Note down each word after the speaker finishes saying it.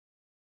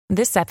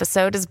This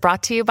episode is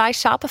brought to you by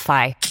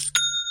Shopify.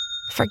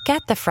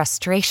 Forget the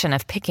frustration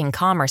of picking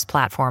commerce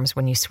platforms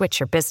when you switch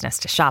your business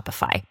to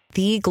Shopify,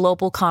 the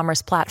global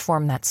commerce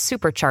platform that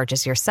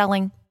supercharges your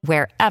selling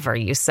wherever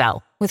you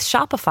sell. With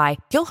Shopify,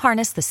 you'll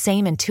harness the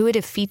same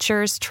intuitive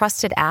features,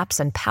 trusted apps,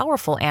 and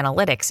powerful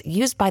analytics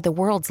used by the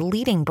world's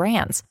leading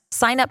brands.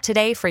 Sign up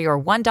today for your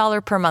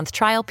 $1 per month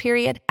trial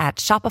period at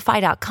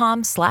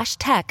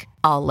shopify.com/tech,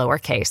 all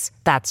lowercase.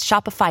 That's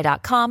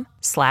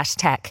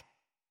shopify.com/tech.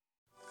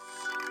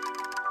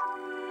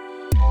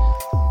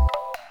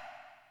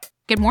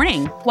 Good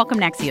morning. Welcome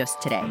to Axios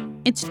Today.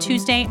 It's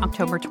Tuesday,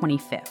 October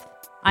 25th.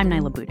 I'm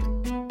Nyla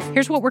Boodoo.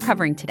 Here's what we're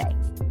covering today.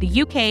 The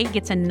UK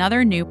gets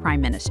another new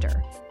prime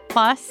minister,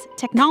 plus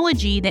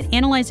technology that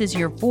analyzes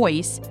your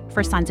voice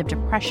for signs of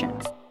depression.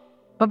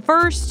 But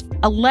first,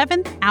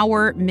 11th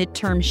hour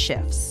midterm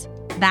shifts.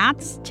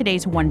 That's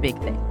today's one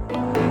big thing.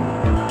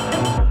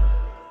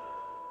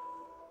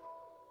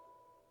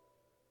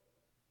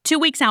 Two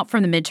weeks out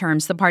from the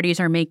midterms, the parties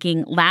are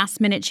making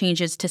last-minute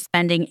changes to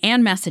spending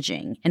and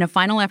messaging in a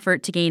final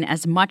effort to gain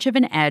as much of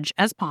an edge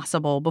as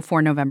possible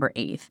before November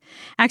 8th.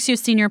 Axios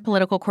senior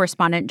political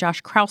correspondent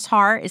Josh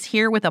Kraushaar is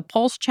here with a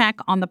pulse check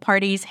on the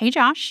parties. Hey,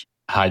 Josh.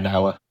 Hi,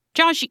 Nyla.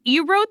 Josh,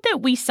 you wrote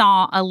that we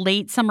saw a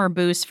late summer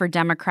boost for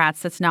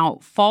Democrats that's now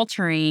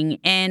faltering,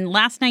 and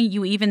last night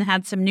you even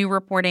had some new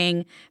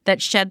reporting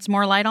that sheds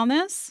more light on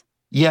this?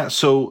 Yeah,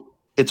 so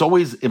it's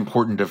always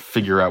important to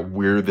figure out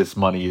where this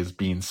money is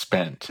being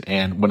spent.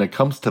 And when it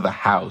comes to the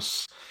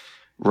House,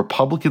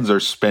 Republicans are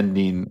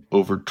spending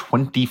over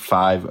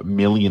 $25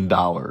 million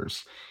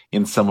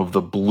in some of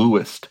the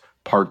bluest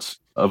parts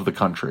of the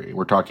country.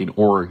 We're talking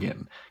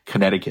Oregon,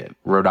 Connecticut,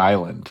 Rhode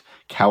Island,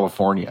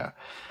 California.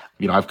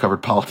 You know, I've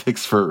covered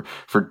politics for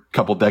a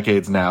couple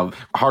decades now.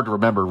 Hard to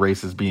remember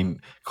races being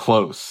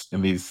close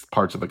in these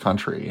parts of the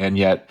country. And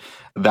yet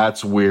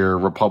that's where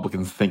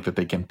Republicans think that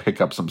they can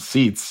pick up some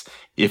seats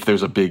if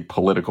there's a big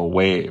political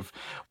wave.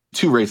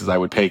 Two races I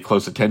would pay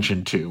close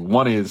attention to.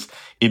 One is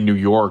in New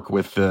York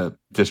with the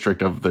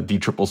district of the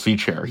DCCC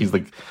chair. He's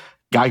the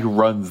guy who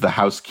runs the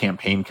House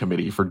campaign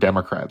committee for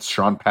Democrats,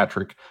 Sean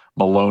Patrick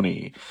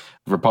Maloney.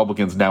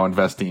 Republicans now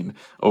investing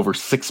over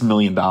 $6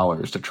 million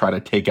to try to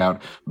take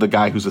out the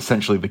guy who's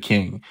essentially the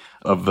king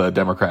of the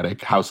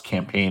Democratic House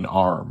campaign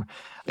arm.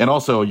 And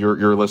also,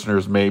 your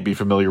listeners may be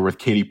familiar with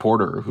Katie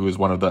Porter, who is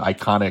one of the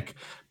iconic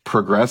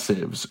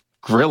progressives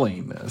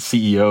grilling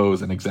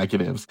CEOs and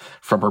executives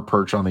from her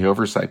perch on the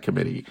Oversight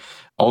Committee.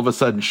 All of a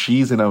sudden,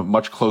 she's in a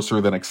much closer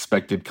than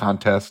expected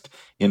contest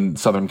in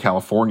Southern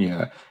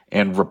California,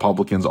 and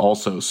Republicans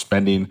also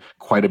spending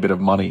quite a bit of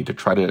money to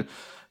try to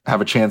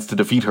have a chance to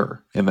defeat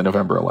her in the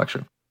November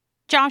election.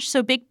 Josh,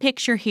 so big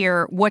picture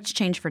here, what's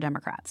changed for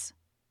Democrats?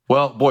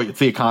 Well, boy, it's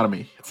the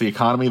economy. It's the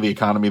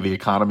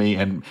economy,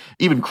 and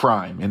even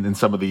crime in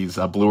some of these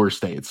bluer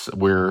states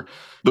where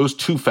those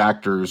two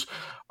factors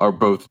are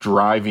both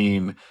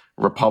driving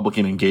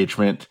Republican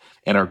engagement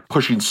and are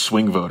pushing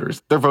swing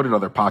voters. They're voting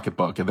on their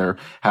pocketbook and they're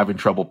having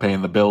trouble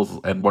paying the bills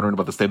and wondering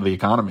about the state of the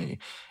economy.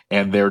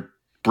 And they're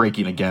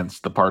breaking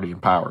against the party in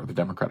power, the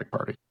Democratic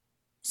Party.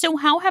 So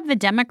how have the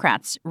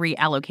Democrats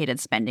reallocated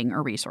spending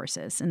or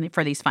resources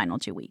for these final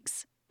 2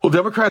 weeks? Well,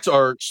 Democrats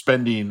are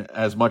spending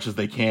as much as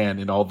they can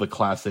in all the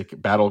classic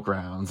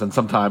battlegrounds, and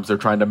sometimes they're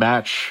trying to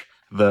match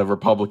the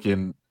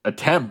Republican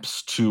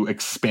attempts to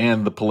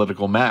expand the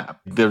political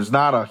map. There's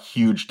not a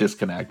huge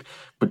disconnect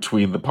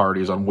between the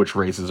parties on which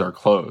races are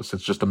close.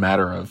 It's just a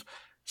matter of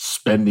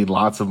spending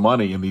lots of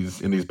money in these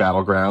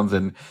battlegrounds.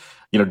 And,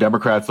 you know,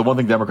 Democrats, the one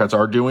thing Democrats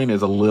are doing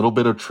is a little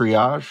bit of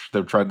triage.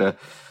 They're trying to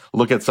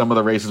look at some of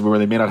the races where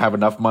they may not have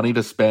enough money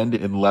to spend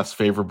in less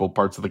favorable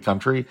parts of the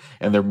country,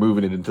 and they're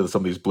moving it into some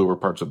of these bluer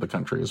parts of the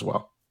country as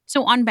well.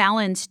 So on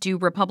balance, do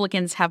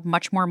Republicans have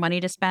much more money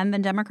to spend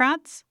than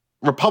Democrats?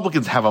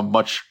 Republicans have a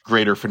much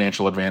greater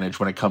financial advantage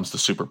when it comes to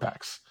super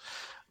PACs.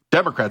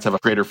 Democrats have a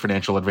greater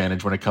financial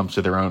advantage when it comes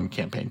to their own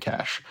campaign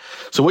cash.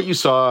 So what you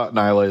saw,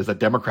 Nyla, is that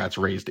Democrats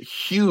raised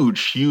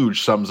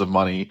huge sums of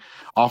money,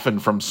 often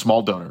from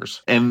small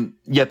donors. And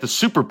yet the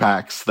super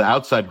PACs, the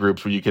outside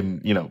groups where you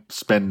can,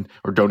 spend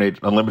or donate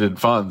unlimited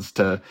funds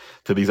to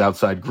these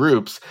outside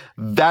groups,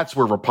 that's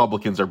where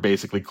Republicans are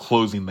basically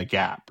closing the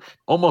gap.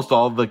 Almost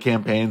all of the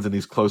campaigns in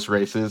these close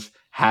races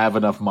have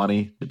enough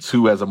money. It's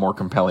who has a more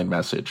compelling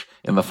message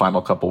in the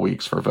final couple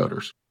weeks for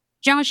voters.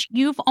 Josh,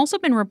 you've also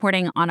been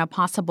reporting on a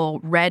possible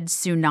red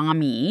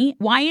tsunami.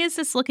 Why is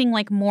this looking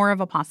like more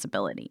of a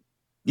possibility?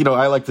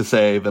 I like to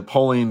say that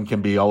polling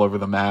can be all over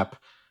the map,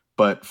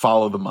 but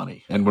follow the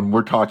money. And when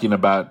we're talking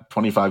about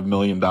 $25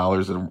 million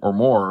or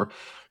more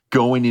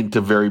going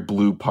into very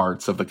blue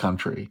parts of the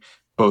country,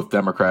 both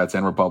Democrats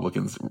and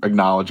Republicans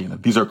acknowledging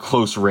that these are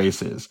close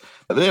races,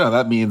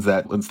 that means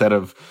that instead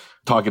of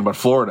talking about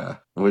Florida,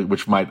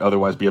 which might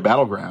otherwise be a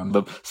battleground,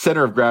 the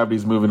center of gravity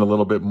is moving a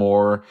little bit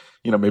more,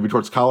 maybe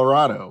towards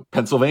Colorado,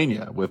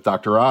 Pennsylvania with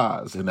Dr.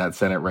 Oz in that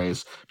Senate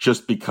race,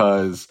 just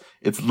because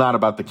it's not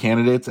about the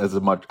candidates as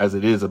much as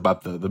it is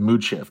about the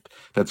mood shift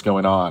that's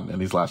going on in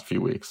these last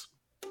few weeks.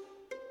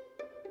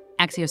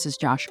 Axios'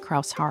 Josh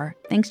Kraushaar.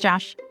 Thanks,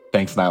 Josh.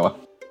 Thanks, Nyla.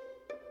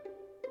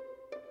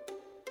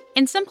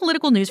 In some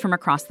political news from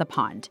across the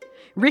pond,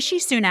 Rishi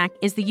Sunak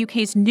is the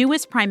UK's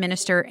newest prime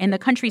minister and the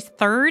country's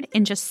third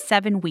in just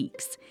 7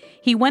 weeks.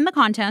 He won the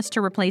contest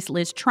to replace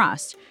Liz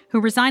Truss, who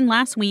resigned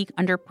last week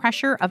under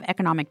pressure of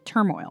economic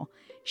turmoil.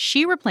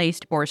 She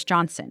replaced Boris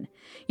Johnson.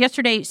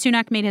 Yesterday,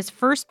 Sunak made his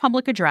first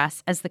public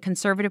address as the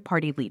Conservative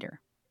Party leader.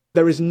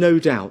 There is no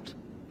doubt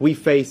we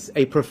face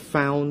a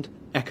profound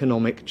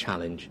economic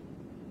challenge.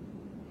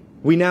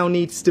 We now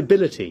need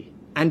stability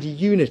and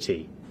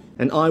unity,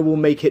 and I will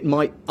make it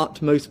my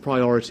utmost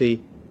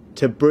priority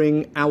to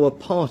bring our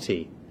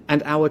party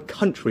and our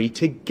country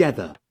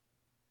together.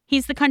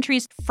 He's the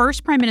country's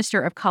first prime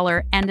minister of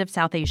color and of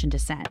South Asian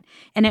descent.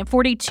 And at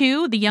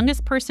 42, the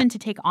youngest person to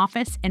take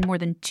office in more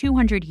than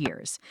 200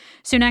 years.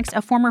 Sunak's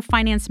a former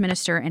finance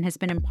minister and has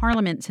been in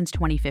parliament since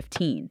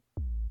 2015.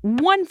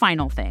 One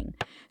final thing.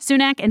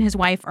 Sunak and his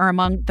wife are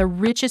among the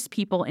richest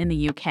people in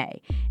the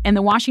UK. And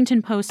the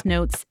Washington Post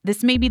notes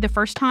this may be the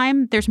first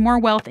time there's more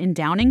wealth in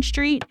Downing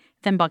Street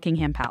than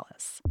Buckingham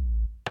Palace.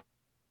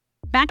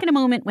 Back in a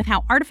moment with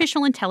how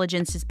artificial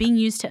intelligence is being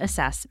used to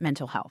assess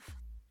mental health.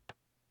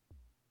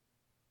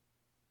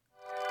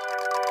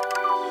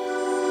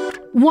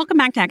 Welcome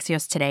back to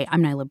Axios Today.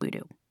 I'm Nyla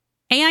Boodoo.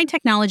 AI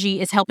technology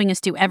is helping us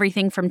do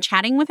everything from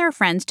chatting with our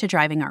friends to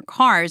driving our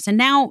cars. And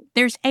now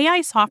there's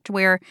AI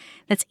software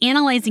that's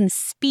analyzing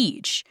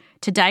speech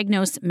to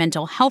diagnose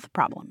mental health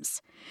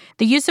problems.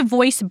 The use of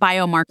voice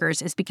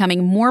biomarkers is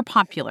becoming more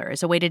popular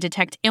as a way to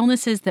detect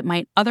illnesses that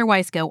might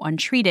otherwise go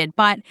untreated.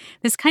 But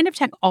this kind of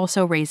tech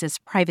also raises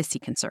privacy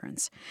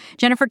concerns.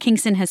 Jennifer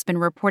Kingston has been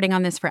reporting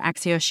on this for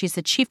Axios. She's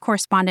the chief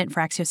correspondent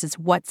for Axios'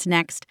 What's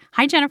Next.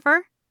 Hi,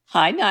 Jennifer.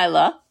 Hi,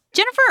 Nyla.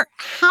 Jennifer,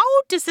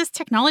 how does this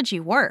technology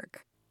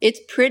work?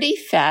 It's pretty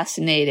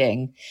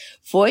fascinating.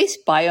 Voice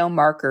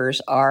biomarkers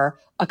are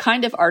a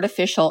kind of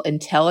artificial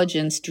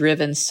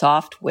intelligence-driven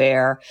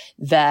software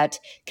that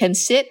can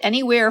sit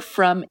anywhere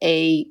from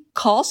a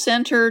call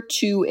center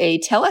to a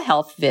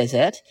telehealth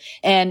visit,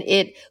 and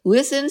it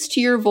listens to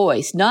your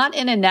voice, not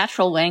in a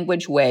natural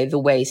language way, the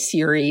way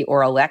Siri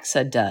or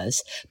Alexa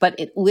does, but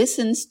it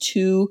listens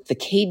to the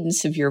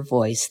cadence of your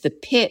voice, the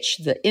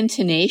pitch, the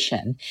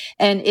intonation,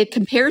 and it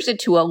compares it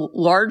to a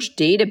large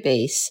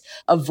database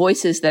of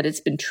voices that it's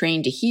been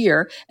trained to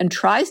hear and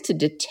tries to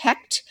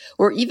detect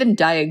or even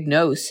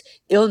diagnose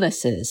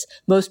illnesses,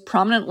 most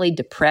prominently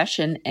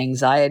depression,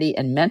 anxiety,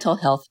 and mental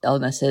health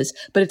illnesses,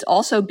 but it's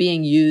also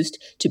being used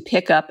to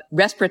pick up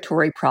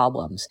respiratory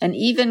problems and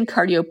even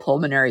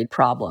cardiopulmonary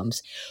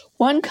problems.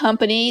 One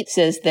company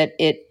says that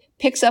it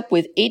picks up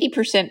with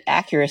 80%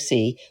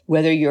 accuracy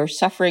whether you're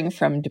suffering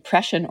from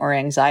depression or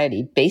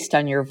anxiety based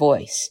on your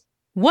voice.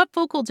 What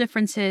vocal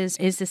differences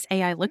is this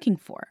AI looking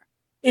for?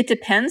 It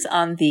depends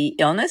on the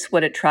illness,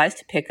 what it tries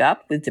to pick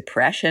up. With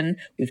depression,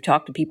 we've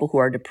talked to people who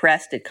are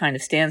depressed. It kind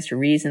of stands to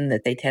reason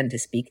that they tend to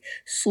speak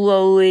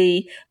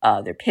slowly.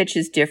 Their pitch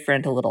is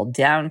different, a little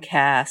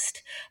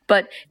downcast.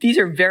 But these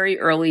are very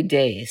early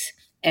days.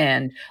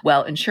 And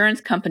while insurance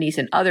companies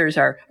and others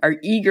are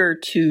eager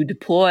to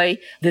deploy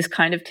this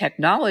kind of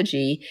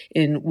technology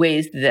in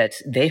ways that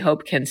they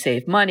hope can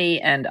save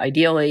money and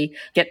ideally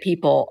get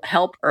people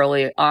help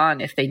early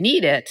on if they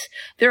need it,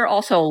 there are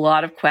also a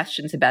lot of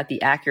questions about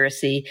the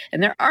accuracy,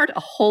 and there aren't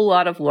a whole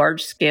lot of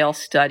large-scale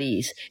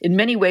studies. In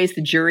many ways,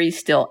 the jury's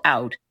still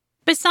out.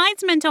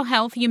 Besides mental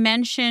health, you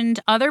mentioned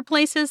other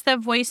places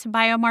that voice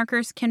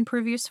biomarkers can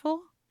prove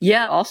useful?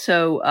 Yeah,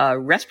 also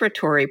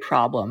respiratory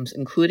problems,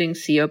 including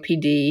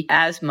COPD,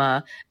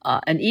 asthma,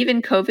 and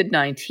even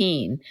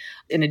COVID-19,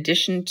 in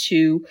addition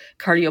to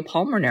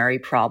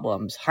cardiopulmonary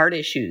problems, heart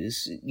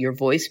issues. Your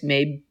voice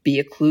may be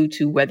a clue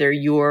to whether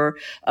you're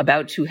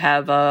about to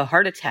have a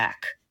heart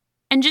attack.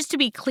 And just to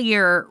be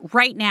clear,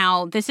 right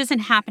now, this isn't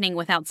happening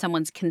without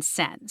someone's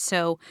consent.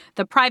 So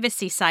the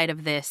privacy side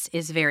of this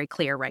is very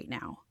clear right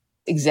now.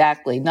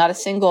 Exactly. Not a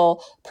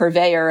single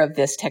purveyor of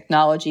this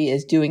technology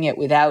is doing it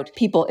without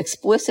people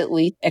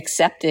explicitly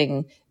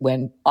accepting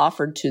when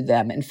offered to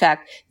them. In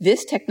fact,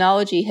 this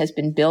technology has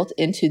been built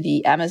into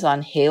the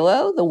Amazon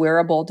Halo, the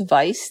wearable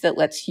device that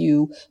lets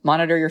you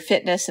monitor your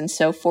fitness and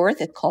so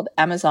forth. It's called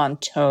Amazon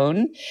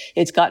Tone.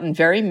 It's gotten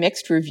very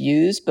mixed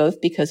reviews,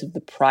 both because of the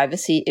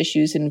privacy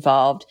issues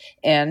involved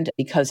and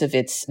because of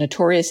its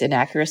notorious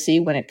inaccuracy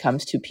when it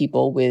comes to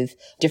people with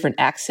different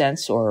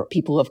accents or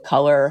people of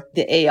color.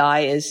 The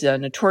AI is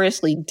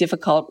notoriously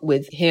difficult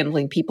with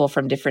handling people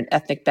from different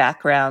ethnic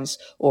backgrounds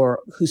or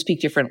who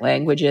speak different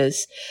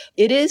languages.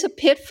 It is a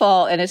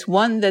pitfall, and it's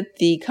one that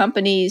the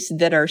companies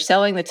that are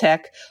selling the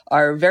tech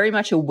are very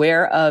much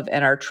aware of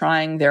and are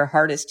trying their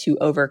hardest to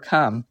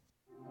overcome.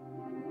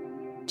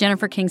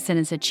 Jennifer Kingston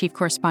is a chief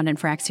correspondent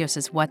for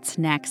Axios' What's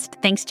Next.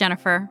 Thanks,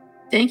 Jennifer.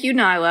 Thank you,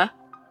 Nyla.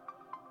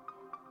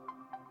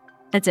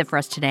 That's it for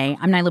us today.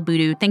 I'm Nyla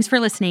Boodoo. Thanks for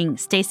listening.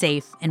 Stay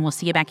safe, and we'll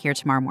see you back here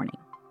tomorrow morning.